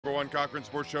Number one Cochran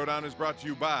Sports Showdown is brought to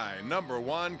you by Number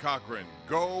One Cochran,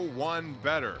 Go One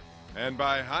Better, and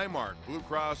by Highmark Blue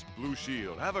Cross Blue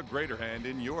Shield. Have a greater hand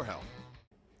in your health.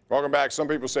 Welcome back. Some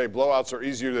people say blowouts are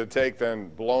easier to take than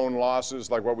blown losses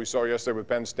like what we saw yesterday with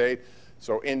Penn State.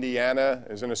 So Indiana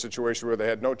is in a situation where they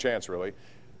had no chance, really.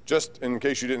 Just in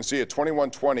case you didn't see it,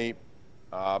 21-20,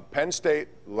 Penn State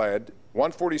led,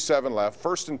 147 left,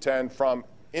 1st and 10 from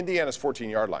Indiana's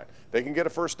 14-yard line. They can get a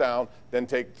first down, then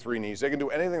take 3 knees. They can do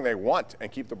anything they want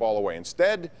and keep the ball away.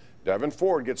 Instead, Devin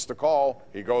Ford gets the call.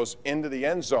 He goes into the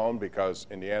end zone because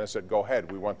Indiana said, go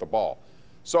ahead, we want the ball.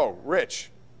 So,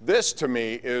 Rich, this to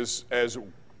me is as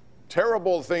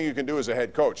terrible a thing you can do as a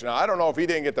head coach. Now, I don't know if he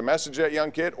didn't get the message, that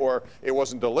young kid, or it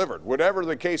wasn't delivered. Whatever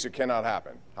the case, it cannot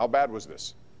happen. How bad was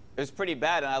this? It was pretty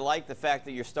bad, and I like the fact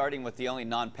that you're starting with the only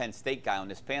non-Penn State guy on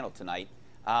this panel tonight.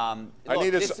 I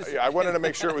wanted to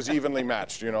make sure it was evenly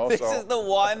matched, you know. This is the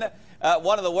one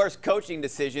of the worst coaching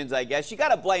decisions, I guess. You got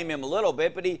to blame him a little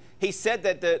bit, but he said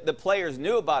that the players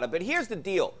knew about it. But here's the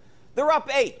deal. They're up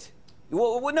 8.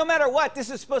 Well, no matter what,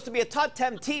 this is supposed to be a top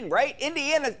 10 team, right?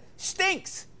 Indiana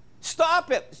stinks.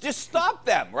 Stop it. Just stop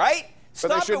them, right? But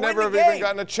they should never have even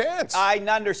gotten a chance. I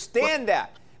understand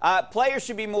that. Players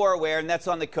should be more aware, and that's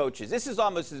on the coaches. This is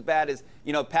almost as bad as,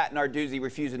 Pat Narduzzi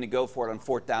refusing to go for it on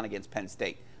 4th down against Penn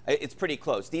State. It's pretty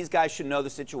close. These guys should know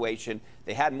the situation.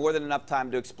 They had more than enough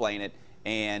time to explain it,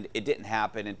 and it didn't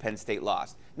happen, and Penn State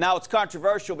lost. Now, it's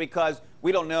controversial because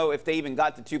we don't know if they even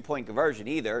got the 2-point conversion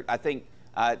either. I think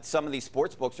some of these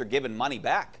sports books are giving money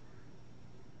back.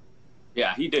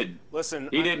 Yeah, he did. Listen,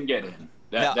 he didn't get it.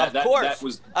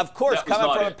 Of course,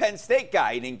 coming from a Penn State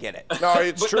guy, he didn't get it. No,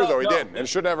 it's true, though. He didn't. It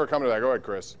should never come to that. Go ahead,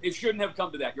 Chris. It shouldn't have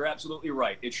come to that. You're absolutely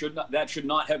right. That should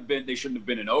not have been. They shouldn't have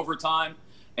been in overtime,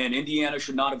 and Indiana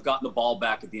should not have gotten the ball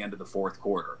back at the end of the 4th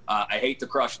quarter. I hate to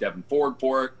crush Devin Ford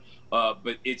for it,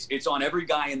 but it's on every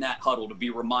guy in that huddle to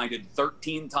be reminded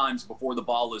 13 times before the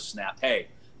ball is snapped, hey,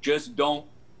 just don't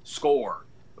score.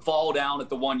 Fall down at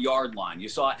the 1-yard line. You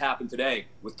saw it happen today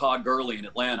with Todd Gurley in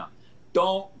Atlanta.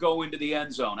 Don't go into the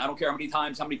end zone. I don't care how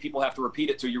many people have to repeat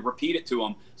it to you. Repeat it to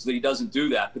him so that he doesn't do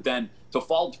that. But then to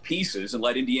fall to pieces and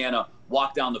let Indiana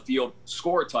walk down the field,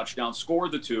 score a touchdown, score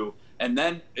the 2, and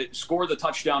then score the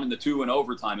touchdown in the 2 in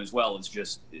overtime as well.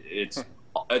 It's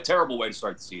a terrible way to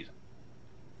start the season.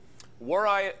 Were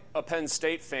I a Penn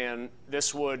State fan,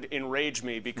 this would enrage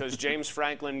me because James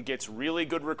Franklin gets really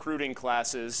good recruiting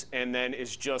classes and then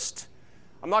is just,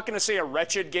 I'm not going to say a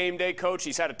wretched game day coach.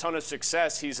 He's had a ton of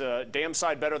success. He's a damn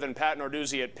side better than Pat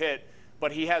Narduzzi at Pitt,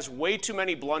 but he has way too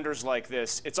many blunders like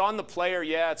this. It's on the player,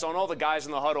 yeah, it's on all the guys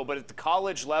in the huddle, but at the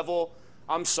college level,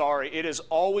 I'm sorry, it is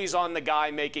always on the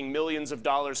guy making millions of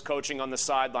dollars coaching on the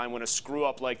sideline when a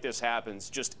screw-up like this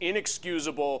happens. Just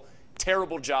inexcusable.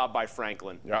 Terrible job by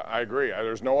Franklin. Yeah, I agree.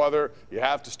 There's no other. You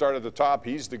have to start at the top.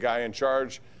 He's the guy in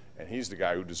charge, and he's the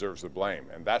guy who deserves the blame.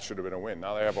 And that should have been a win.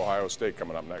 Now they have Ohio State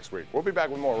coming up next week. We'll be back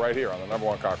with more right here on the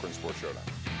 #1 Cochran Sports Showdown.